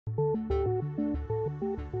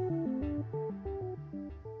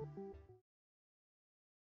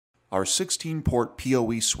Our 16-port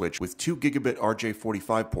POE switch with 2 Gigabit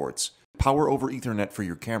RJ45 ports, power over Ethernet for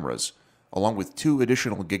your cameras, along with 2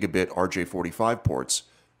 additional Gigabit RJ45 ports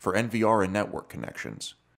for NVR and network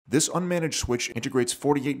connections. This unmanaged switch integrates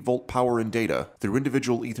 48-volt power and data through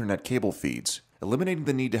individual Ethernet cable feeds, eliminating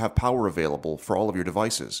the need to have power available for all of your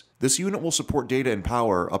devices. This unit will support data and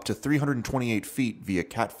power up to 328 feet via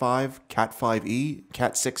Cat5, Cat5e,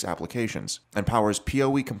 Cat6 applications, and powers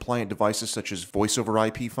PoE-compliant devices such as voice-over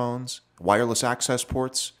IP phones, wireless access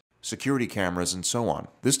ports, security cameras, and so on.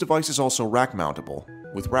 This device is also rack-mountable,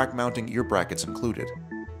 with rack mounting ear brackets included.